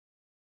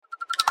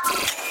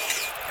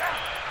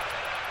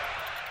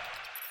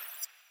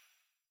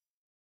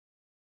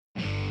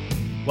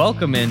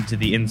Welcome into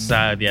the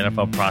Inside the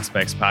NFL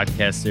Prospects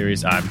podcast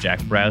series. I'm Jack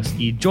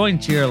Browski,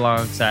 joined here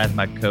alongside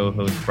my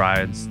co-host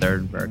Brian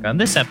Sternberg. On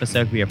this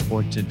episode, we are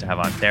fortunate to have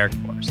on Derek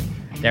Morris.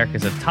 Derek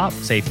is a top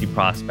safety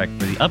prospect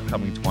for the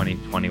upcoming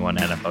 2021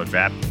 NFL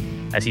Draft,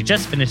 as he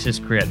just finished his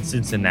career at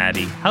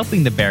Cincinnati,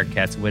 helping the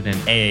Bearcats win an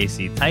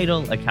AAC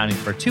title, accounting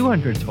for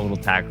 200 total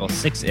tackles,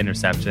 6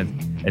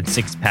 interceptions, and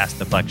 6 pass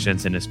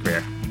deflections in his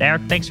career.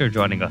 Derek, thanks for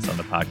joining us on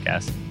the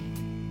podcast.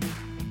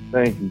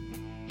 Thank you.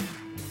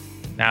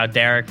 Now,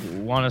 Derek,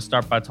 want to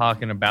start by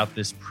talking about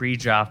this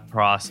pre-draft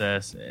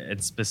process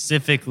and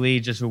specifically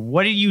just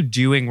what are you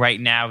doing right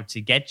now to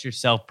get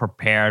yourself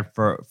prepared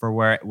for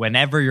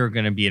whenever you're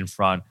going to be in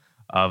front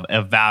of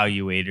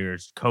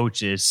evaluators,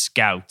 coaches,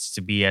 scouts,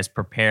 to be as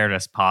prepared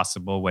as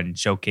possible when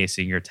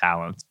showcasing your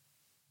talents?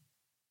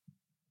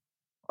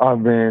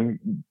 I've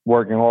been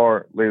working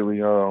hard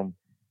lately.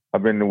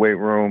 I've been in the weight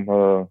room,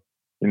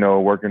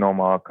 working on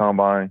my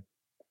combine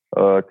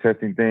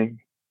testing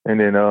thing.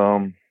 And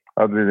then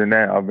other than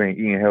that, I've been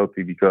eating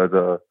healthy because,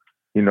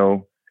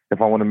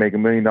 if I want to make $1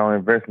 million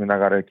investment, I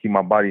got to keep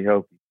my body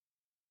healthy.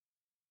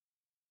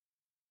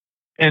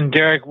 And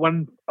Derek,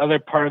 one other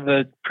part of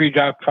the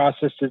pre-draft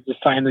process is to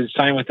sign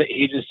with the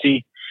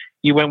agency.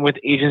 You went with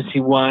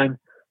Agency One.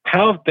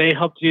 How have they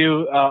helped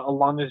you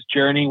along this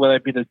journey, whether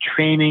it be the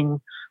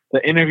training,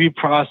 the interview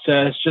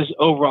process, just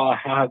overall,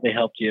 how have they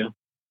helped you?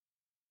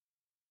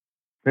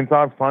 Since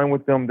I've signed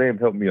with them, they've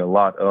helped me a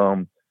lot.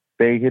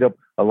 They hit up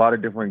a lot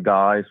of different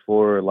guys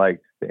for like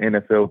the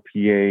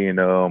NFLPA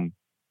and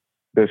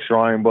the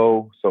Shrine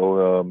Bowl.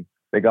 So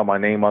they got my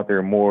name out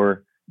there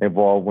more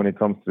involved when it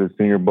comes to the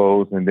Senior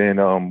Bowls. And then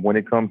when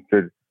it comes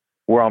to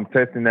where I'm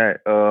testing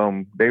at,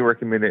 they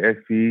recommended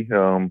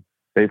XP.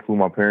 They flew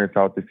my parents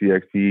out to see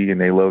XP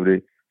and they loved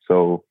it.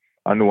 So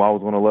I knew I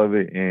was going to love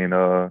it.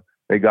 And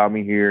they got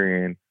me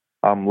here and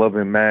I'm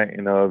loving Matt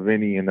and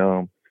Vinny. And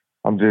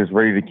I'm just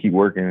ready to keep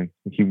working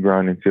and keep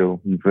grinding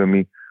till, you feel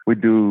me? We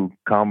do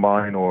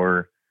combine,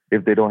 or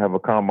if they don't have a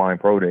combine,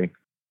 pro day.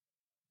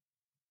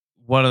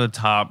 One of the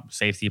top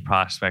safety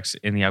prospects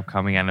in the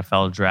upcoming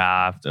NFL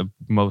draft,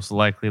 most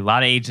likely a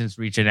lot of agents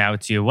reaching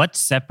out to you. What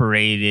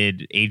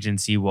separated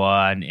Agency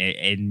One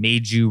and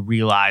made you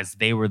realize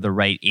they were the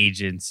right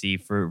agency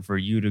for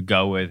you to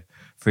go with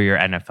for your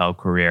NFL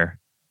career?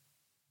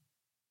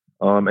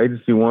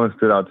 Agency One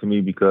stood out to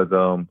me because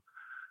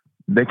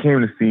they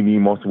came to see me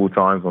multiple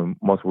times on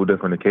multiple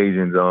different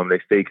occasions. They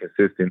stayed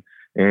consistent.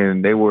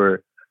 And they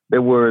were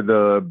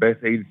the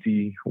best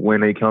agency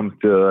when it comes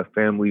to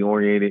family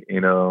oriented,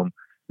 and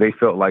they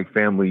felt like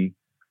family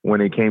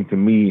when it came to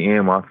me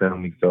and my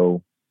family.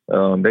 So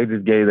they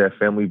just gave that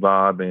family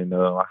vibe, and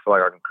I feel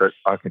like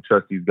I can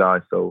trust these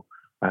guys. So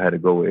I had to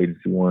go with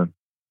Agency One.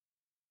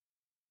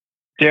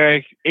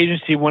 Derek,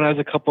 Agency One has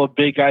a couple of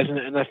big guys in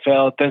the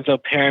NFL: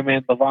 Denzel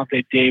Perryman,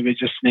 Lavonte David,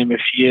 just to name a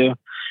few.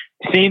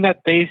 Seeing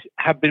that they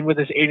have been with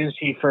this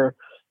agency for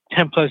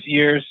 10 plus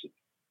years,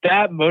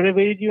 that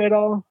motivated you at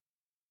all?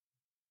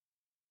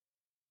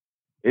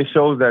 It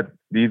shows that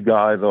these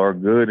guys are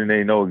good and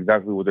they know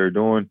exactly what they're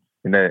doing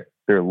and that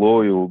they're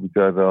loyal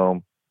because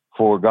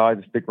for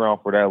guys to stick around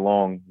for that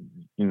long,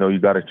 you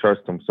got to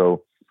trust them.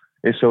 So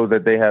it shows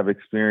that they have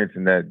experience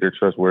and that they're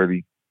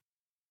trustworthy.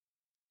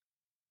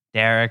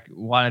 Derek,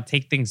 want to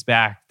take things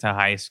back to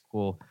high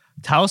school.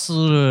 Tell us a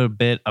little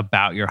bit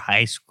about your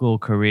high school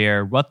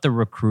career, what the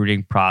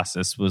recruiting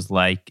process was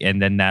like,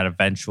 and then that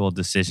eventual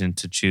decision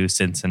to choose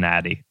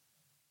Cincinnati.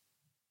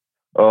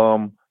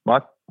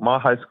 My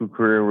high school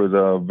career was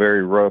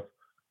very rough.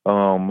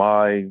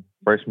 My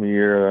freshman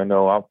year,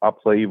 I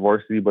played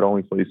varsity, but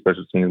only played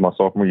special teams. My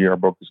sophomore year, I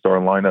broke the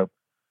starting lineup.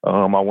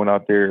 I went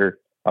out there,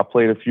 I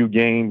played a few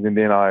games, and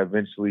then I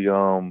eventually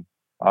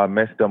I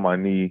messed up my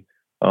knee.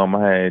 I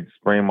had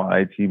sprained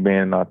my IT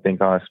band. I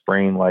think I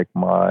sprained like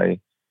my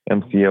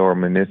MCL or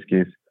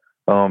meniscus.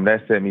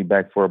 That set me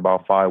back for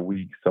about 5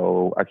 weeks.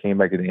 So I came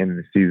back at the end of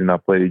the season. I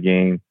played a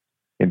game.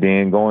 And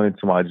then going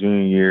into my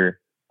junior year,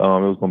 it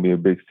was going to be a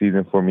big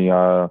season for me.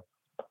 I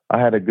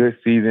had a good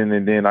season,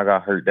 and then I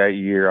got hurt that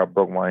year. I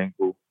broke my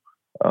ankle.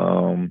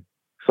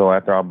 So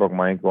after I broke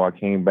my ankle, I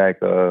came back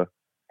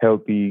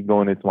healthy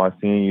going into my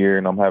senior year,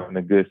 and I'm having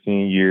a good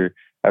senior year.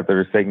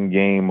 After the second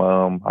game,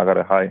 I got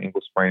a high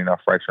ankle sprain and I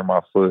fractured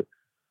my foot.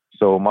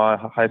 So my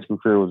high school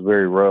career was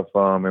very rough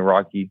and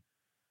rocky.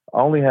 I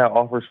only had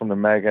offers from the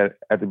MAC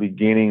at the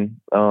beginning,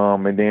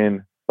 and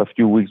then a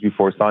few weeks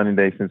before signing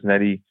day,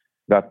 Cincinnati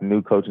got the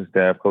new coaching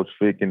staff, Coach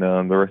Fick and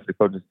the rest of the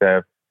coaching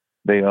staff.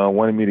 They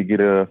wanted me to get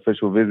an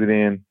official visit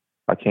in.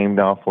 I came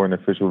down for an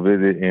official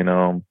visit, and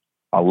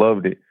I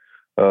loved it.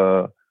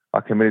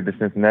 I committed to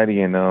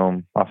Cincinnati, and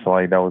I feel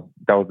like that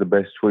was the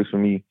best choice for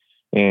me.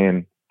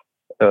 And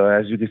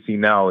as you can see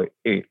now,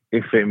 it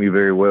fit me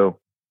very well.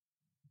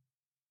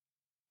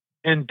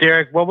 And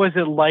Derek, what was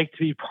it like to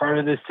be part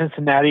of the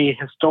Cincinnati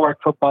historic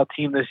football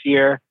team this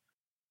year?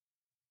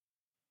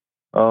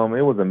 It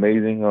was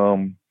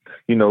amazing.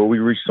 We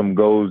reached some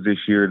goals this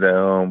year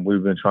that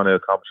we've been trying to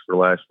accomplish for the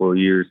last 4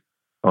 years.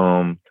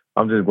 I'm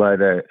just glad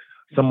that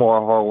some of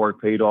our hard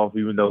work paid off,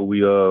 even though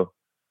we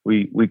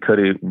we cut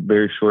it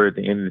very short at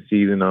the end of the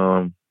season.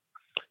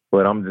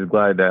 But I'm just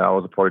glad that I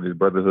was a part of this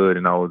brotherhood,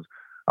 and I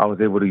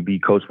was able to be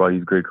coached by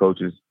these great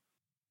coaches.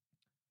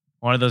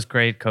 One of those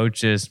great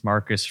coaches,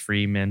 Marcus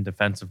Freeman,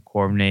 defensive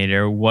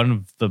coordinator, one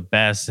of the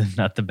best, if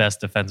not the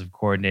best defensive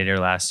coordinator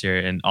last year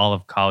in all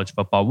of college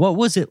football. What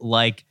was it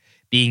like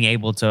being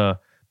able to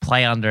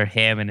play under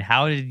him, and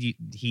how did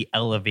he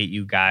elevate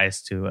you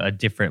guys to a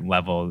different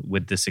level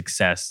with the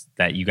success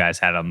that you guys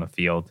had on the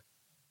field?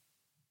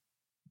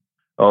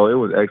 Oh, it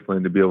was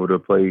excellent to be able to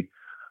play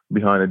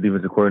behind a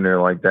defensive coordinator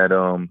like that.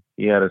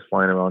 He had us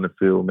flying around the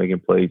field,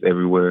 making plays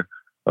everywhere.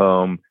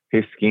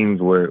 His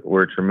schemes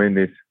were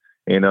tremendous,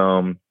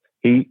 and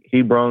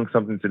he brought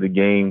something to the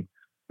game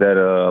that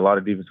a lot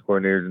of defensive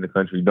coordinators in the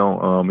country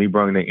don't. He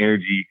brought the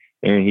energy,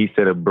 and he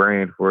set a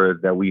brand for us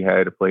that we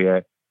had to play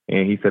at,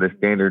 and he set a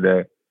standard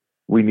that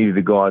we needed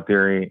to go out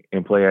there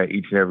and play at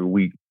each and every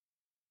week.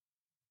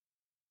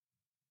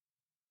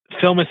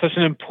 Film is such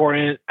an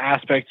important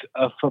aspect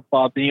of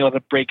football, being able to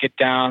break it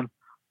down,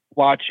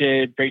 watch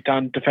it, break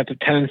down defensive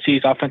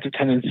tendencies, offensive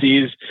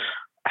tendencies.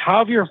 How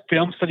have your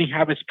film study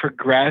habits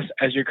progressed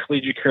as your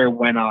collegiate career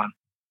went on?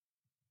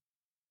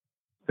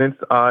 Since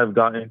I've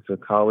gotten into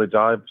college,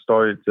 I've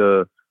started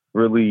to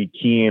really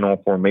key in on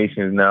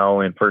formations now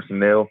and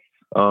personnel.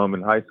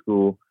 In high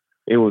school,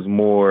 it was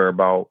more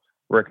about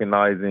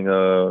recognizing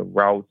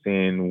routes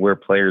and where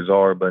players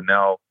are, but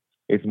now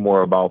it's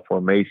more about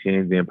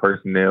formations and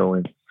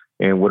personnel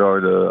and what are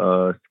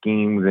the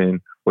schemes and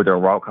what their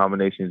route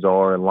combinations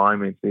are,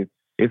 alignments.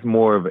 It's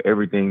more of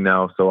everything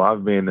now. So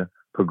I've been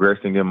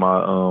progressing in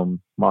my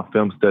my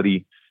film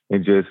study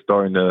and just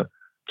starting to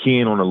key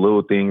in on the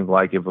little things,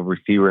 like if a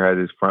receiver has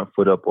his front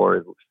foot up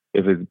or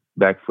if his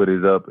back foot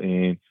is up,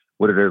 and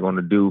what are they going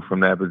to do from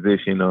that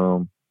position.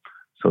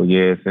 So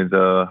yeah, since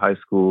high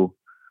school,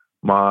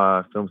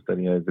 my film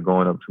study has been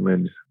going up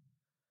tremendous.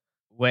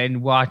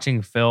 When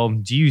watching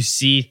film, do you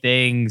see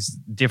things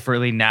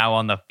differently now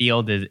on the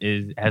field?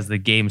 Has the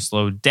game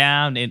slowed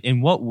down?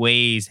 In what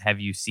ways have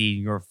you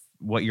seen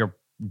what you're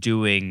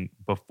doing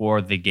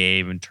before the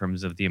game in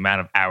terms of the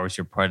amount of hours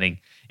you're putting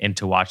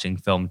into watching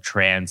film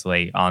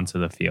translate onto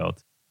the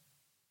field?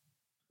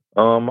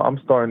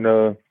 I'm starting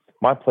to,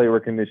 my play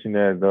recognition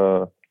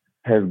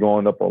has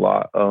gone up a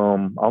lot.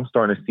 I'm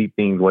starting to see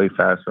things way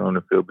faster on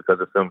the field because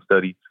of film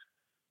study,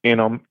 and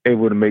I'm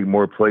able to make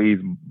more plays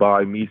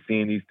by me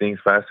seeing these things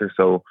faster.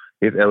 So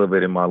it's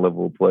elevated my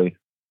level of play.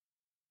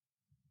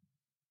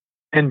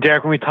 And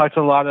Derek, when we talked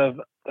to a lot of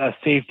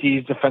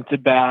safeties,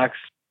 defensive backs,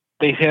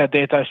 they say that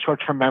they have that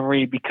short-term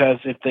memory because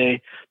if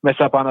they mess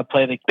up on a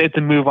play, they have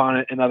to move on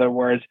it, in other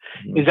words.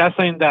 Mm-hmm. Is that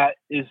something that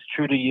is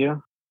true to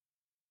you?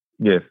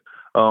 Yes.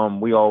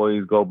 We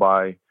always go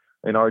by,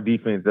 in our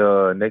defense,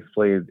 next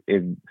play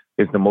is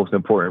the most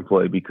important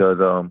play, because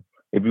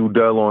if you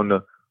dwell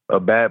on a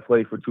bad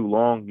play for too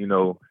long,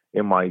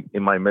 it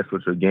might mess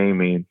with your game,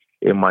 and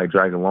it might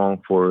drag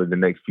along for the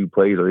next few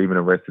plays or even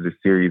the rest of the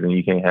series, and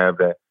you can't have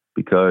that,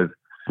 because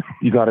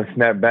you got to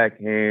snap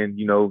back, and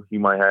you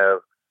might have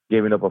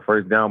giving up a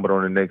first down, but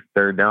on the next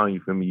third down, you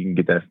feel me, you can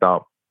get that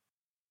stop.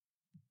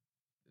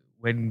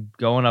 When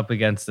going up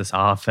against this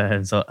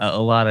offense,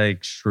 a lot of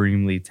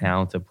extremely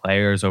talented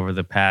players over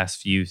the past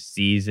few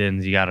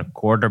seasons. You got a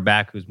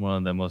quarterback who's one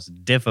of the most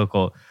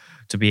difficult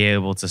to be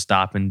able to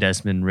stop in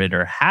Desmond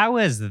Ridder. How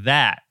has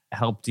that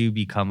helped you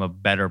become a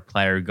better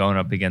player going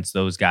up against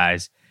those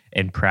guys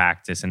in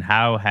practice? And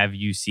how have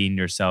you seen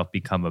yourself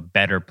become a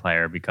better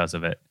player because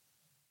of it?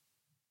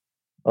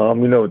 You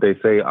know what they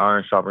say,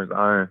 iron sharpens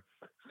iron.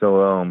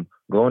 So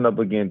going up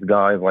against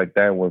guys like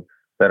that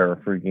that are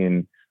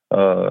freaking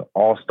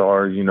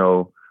all-stars,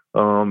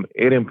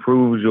 it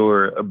improves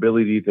your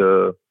ability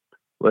to,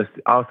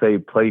 I'll say,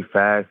 play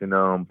fast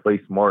and play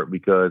smart,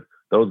 because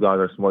those guys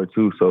are smart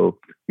too. So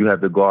you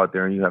have to go out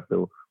there and you have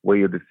to weigh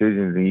your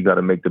decisions, and you got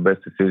to make the best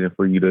decision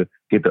for you to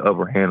get the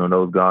upper hand on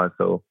those guys.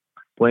 So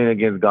playing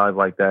against guys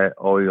like that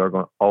always are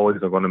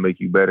going to make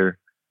you better.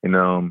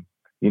 And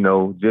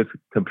just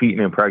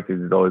competing in practice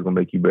is always going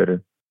to make you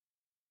better.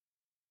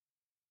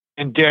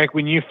 And Derek,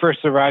 when you first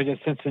arrived at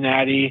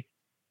Cincinnati,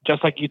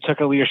 just like you took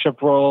a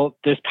leadership role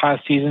this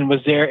past season, was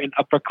there an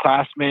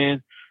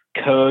upperclassman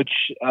coach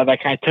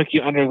that kind of took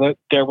you under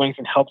their wings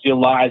and helped you a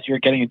lot as you were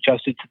getting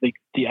adjusted to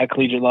the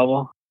collegiate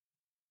level?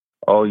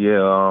 Oh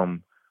yeah,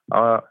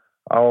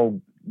 I'll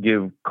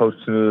give Coach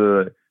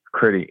Tsunoda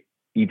credit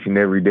each and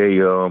every day.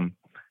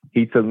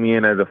 He took me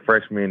in as a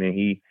freshman, and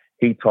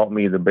he taught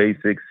me the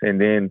basics, and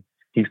then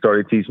he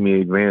started teaching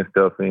me advanced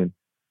stuff, and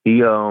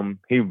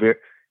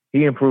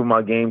he improved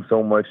my game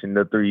so much in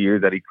the 3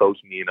 years that he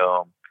coached me, and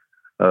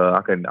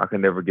I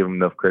can never give him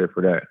enough credit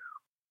for that.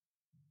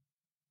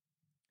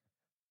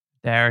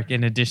 Derek,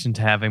 in addition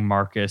to having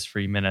Marcus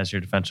Freeman as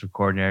your defensive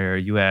coordinator,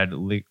 you had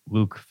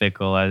Luke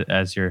Fickell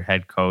as your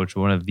head coach,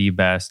 one of the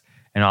best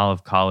in all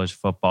of college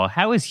football.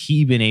 How has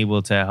he been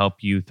able to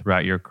help you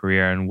throughout your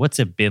career, and what's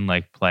it been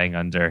like playing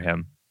under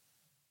him?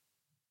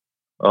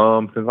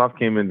 Since I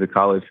came into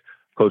college,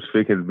 Coach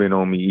Fick has been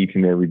on me each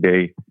and every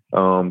day.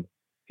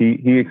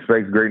 He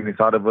expects greatness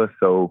out of us,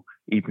 so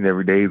each and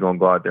every day he's going to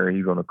go out there and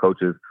he's going to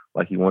coach us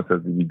like he wants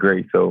us to be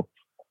great. So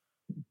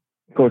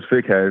Coach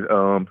Fick has,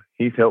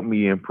 he's helped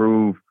me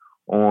improve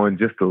on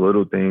just the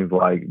little things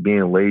like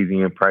being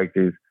lazy in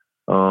practice,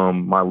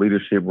 my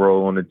leadership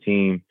role on the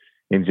team,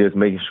 and just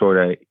making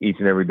sure that each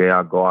and every day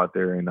I go out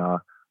there and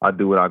I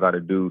do what I got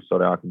to do so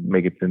that I can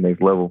make it to the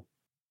next level.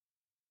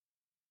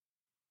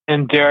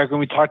 And Derek, when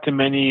we talk to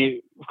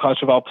many college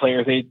football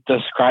players, they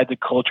describe the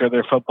culture of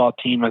their football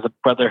team as a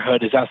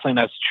brotherhood. Is that something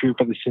that's true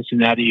for the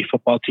Cincinnati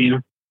football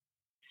team?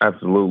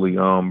 Absolutely.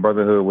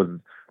 Brotherhood was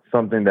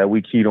something that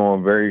we keyed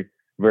on very,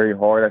 very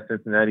hard at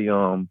Cincinnati.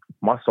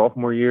 My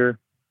sophomore year,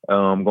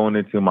 going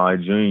into my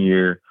junior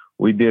year,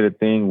 we did a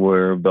thing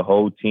where the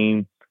whole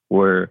team,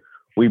 where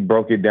we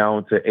broke it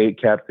down to 8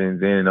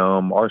 captains, and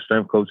our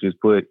strength coaches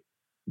put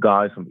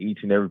guys from each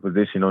and every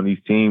position on these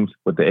teams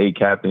with the 8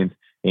 captains,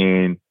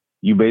 and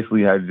you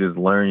basically had to just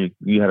learn.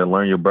 You had to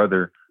learn your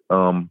brother.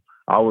 I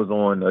was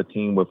on a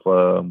team with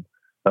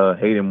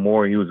Hayden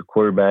Moore. He was a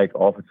quarterback,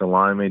 offensive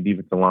lineman,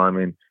 defensive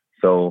lineman.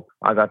 So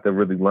I got to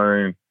really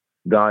learn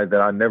guys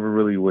that I never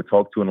really would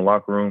talk to in the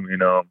locker room.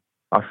 And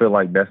I feel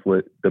like that's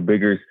what the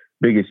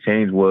biggest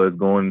change was,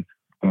 going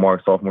from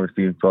our sophomore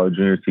season to our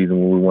junior season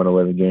when we won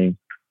 11 games.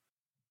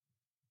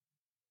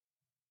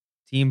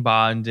 Team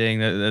bonding,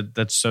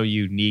 that's so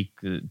unique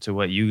to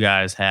what you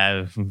guys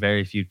have.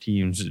 Very few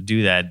teams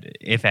do that,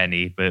 if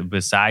any, but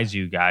besides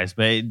you guys.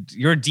 But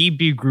your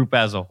DB group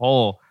as a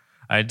whole,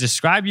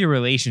 describe your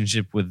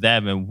relationship with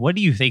them, and what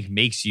do you think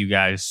makes you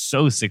guys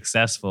so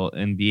successful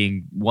in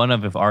being one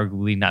of, if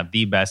arguably not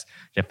the best,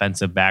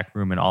 defensive back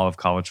room in all of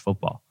college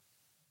football?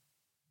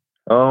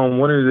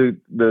 One of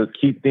the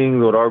key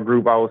things with our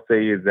group, I would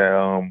say, is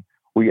that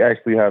we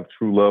actually have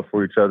true love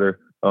for each other.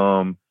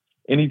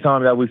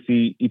 Anytime that we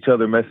see each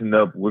other messing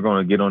up, we're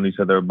going to get on each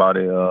other about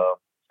it.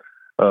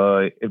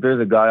 If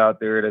there's a guy out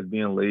there that's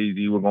being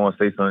lazy, we're going to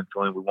say something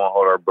to him. We won't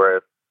hold our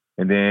breath.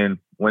 And then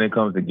when it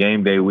comes to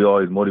game day, we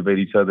always motivate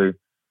each other.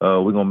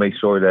 We're going to make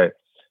sure that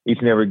each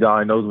and every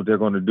guy knows what they're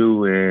going to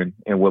do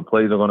and what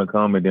plays are going to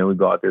come. And then we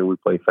go out there, we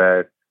play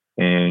fast,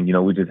 and,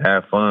 we just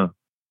have fun.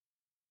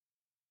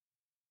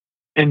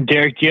 And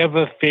Derek, do you have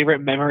a favorite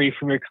memory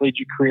from your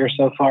collegiate career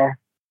so far?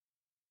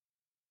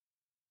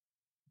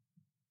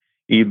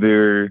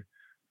 Either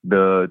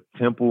the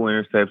Temple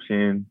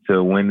interception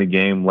to win the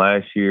game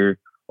last year,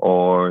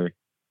 or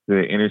the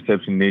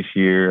interception this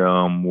year,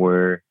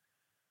 where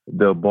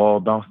the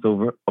ball bounced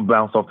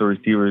off the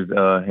receiver's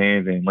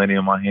hands and landed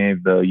in my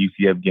hands, the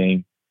UCF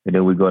game, and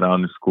then we go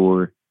down to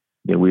score.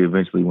 Then we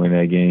eventually win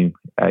that game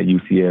at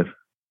UCF.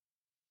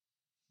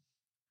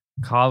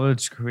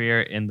 College career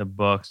in the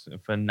books, a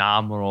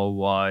phenomenal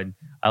one.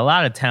 A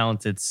lot of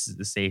talented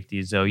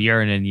safeties, though,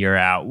 year in and year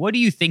out. What do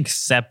you think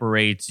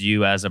separates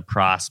you as a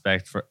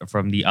prospect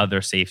from the other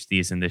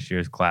safeties in this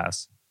year's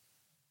class?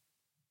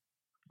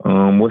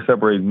 What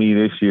separates me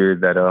this year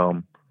is that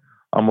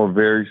I'm a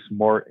very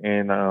smart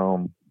and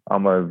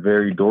I'm a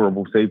very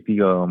durable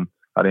safety. I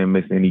didn't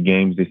miss any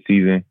games this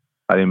season.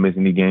 I didn't miss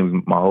any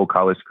games my whole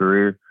college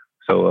career.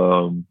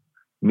 So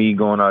me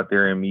going out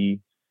there and me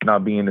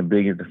not being the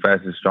biggest, the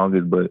fastest,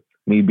 strongest, but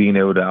me being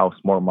able to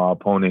outsmart my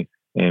opponent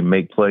and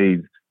make plays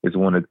is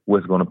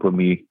what's going to put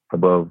me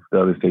above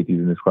the other safeties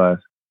in this class.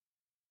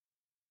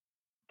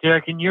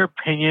 Derek, in your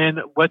opinion,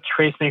 what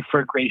traits make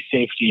for a great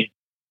safety?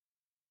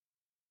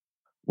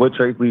 What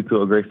traits lead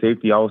to a great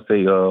safety? I would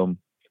say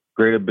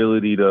great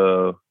ability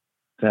to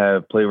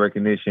have play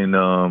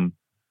recognition,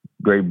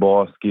 great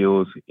ball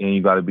skills, and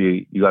you got to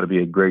be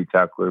a great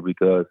tackler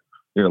because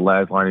you're the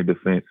last line of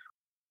defense.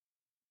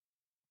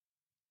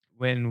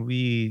 When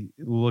we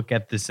look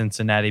at the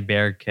Cincinnati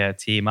Bearcat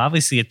team,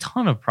 obviously a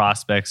ton of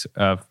prospects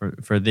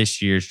for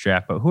this year's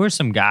draft, but who are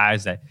some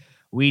guys that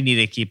we need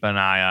to keep an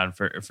eye on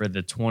for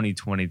the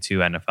 2022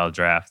 NFL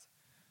draft?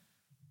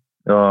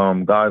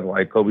 Guys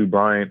like Kobe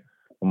Bryant,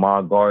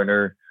 Ahmad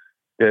Gardner,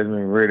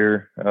 Desmond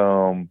Ridder,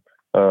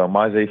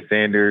 Myjai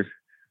Sanders.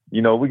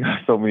 We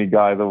got so many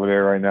guys over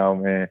there right now,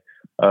 man.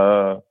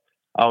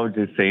 I would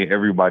just say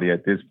everybody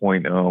at this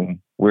point.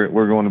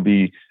 We're going to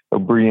be a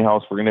breeding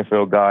house for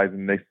NFL guys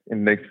in the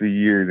next few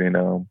years,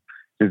 and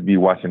just be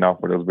watching out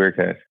for those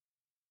Bearcats.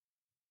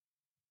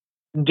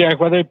 Derek,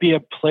 whether it be a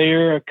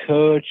player, a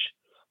coach,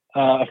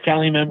 a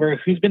family member,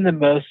 who's been the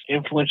most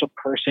influential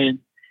person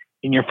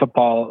in your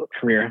football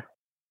career?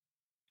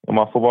 In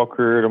my football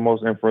career, the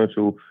most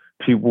influential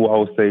people I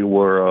would say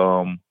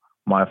were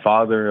my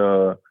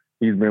father.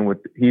 He's been with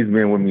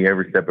me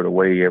every step of the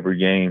way, every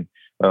game.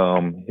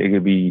 It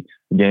could be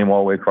a game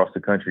all the way across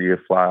the country. He'll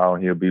fly out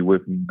and he'll be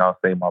with me. And I'll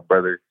say my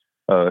brother,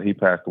 he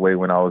passed away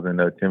when I was in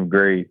 10th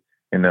grade.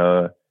 And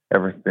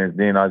ever since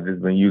then, I've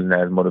just been using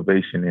that as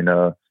motivation.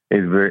 And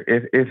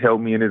it's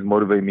helped me and it's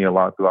motivated me a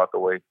lot throughout the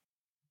way.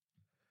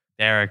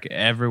 Derek,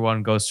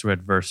 everyone goes through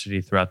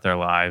adversity throughout their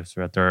lives,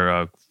 throughout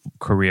their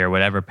career,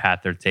 whatever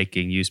path they're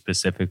taking, you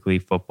specifically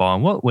football.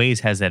 In what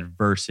ways has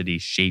adversity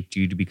shaped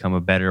you to become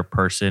a better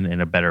person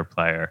and a better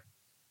player?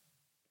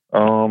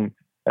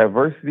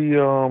 Adversity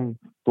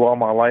throughout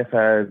my life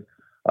has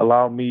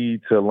allowed me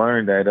to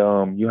learn that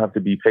you have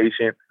to be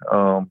patient,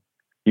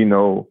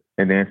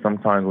 and then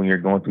sometimes when you're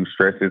going through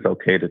stress, it's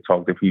okay to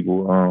talk to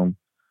people.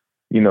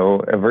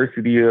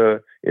 Adversity,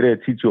 it'll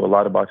teach you a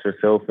lot about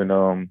yourself,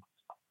 and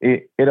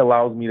it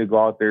allows me to go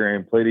out there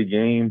and play the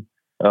game.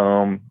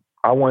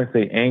 I wouldn't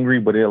say angry,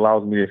 but it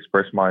allows me to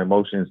express my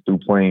emotions through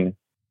playing.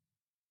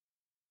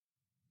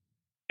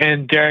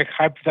 And Derek,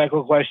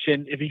 hypothetical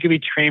question: if you could be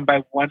trained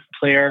by one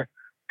player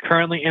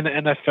currently in the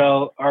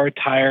NFL or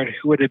retired,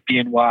 who would it be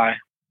and why?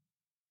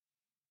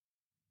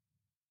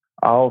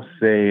 I'll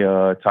say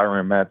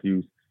Tyrann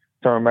Mathieu.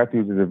 Tyrann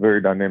Mathieu is a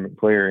very dynamic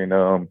player,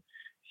 and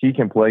he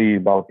can play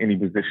about any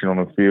position on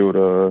the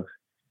field.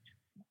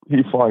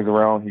 He flies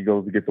around, he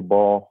goes to get the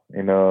ball,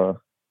 and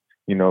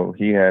he's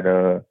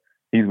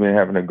been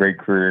having a great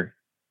career.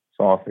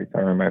 So I'll say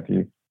Tyrann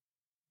Mathieu.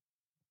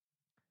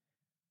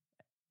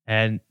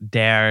 And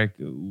Derek,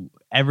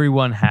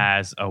 everyone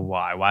has a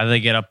why. Why do they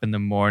get up in the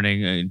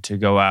morning to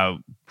go out,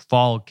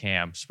 fall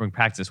camp, spring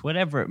practice,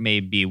 whatever it may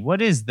be?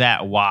 What is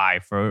that why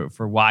for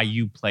why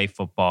you play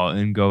football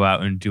and go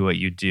out and do what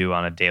you do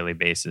on a daily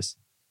basis?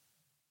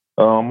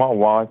 My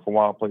why for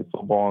why I play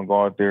football and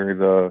go out there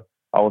is,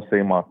 I would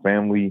say my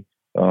family,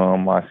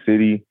 my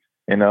city,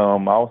 and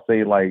I'll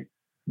say like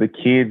the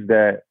kids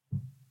that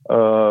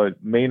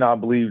may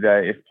not believe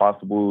that it's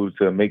possible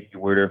to make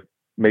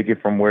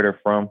it from where they're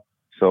from.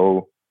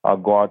 So I'll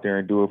go out there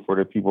and do it for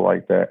the people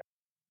like that.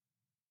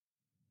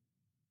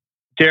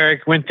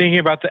 Derek, when thinking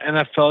about the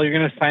NFL, you're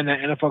going to sign that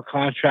NFL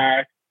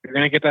contract. You're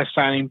going to get that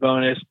signing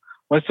bonus.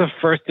 What's the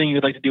first thing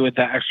you'd like to do with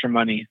that extra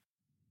money?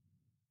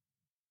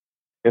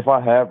 If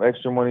I have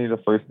extra money, the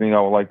first thing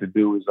I would like to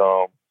do is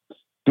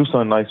do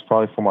something nice,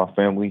 probably for my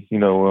family.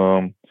 Give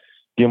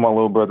my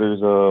little brothers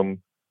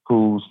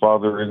whose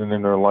father isn't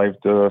in their life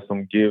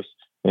some gifts,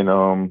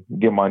 and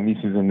give my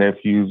nieces and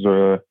nephews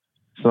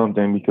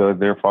something because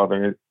their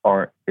father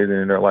isn't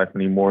in their life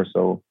anymore.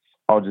 So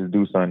I'll just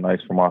do something nice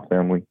for my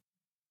family.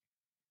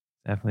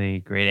 Definitely a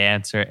great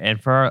answer.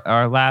 And for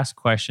our last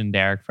question,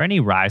 Derek, for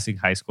any rising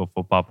high school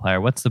football player,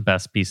 what's the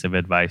best piece of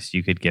advice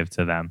you could give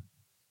to them?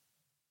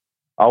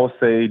 I would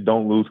say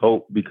don't lose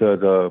hope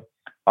because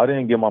I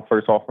didn't get my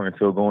first offer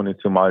until going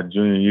into my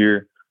junior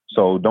year.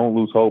 So don't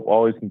lose hope.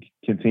 Always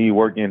continue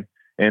working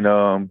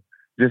and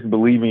just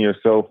believe in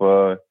yourself.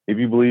 If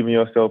you believe in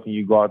yourself and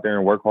you go out there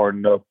and work hard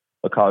enough,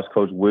 a college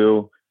coach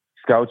will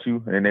scout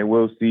you and they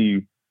will see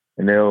you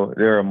and they'll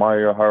admire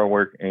your hard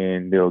work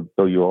and they'll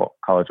throw you a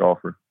college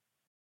offer.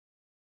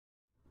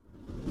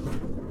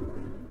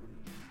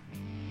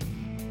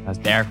 That's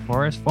Derek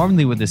Forrest,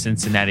 formerly with the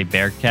Cincinnati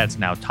Bearcats,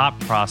 now top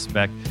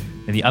prospect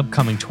in the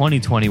upcoming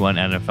 2021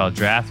 NFL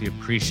Draft. We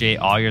appreciate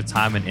all your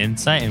time and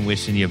insight and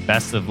wishing you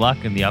best of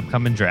luck in the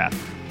upcoming draft.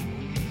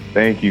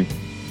 Thank you.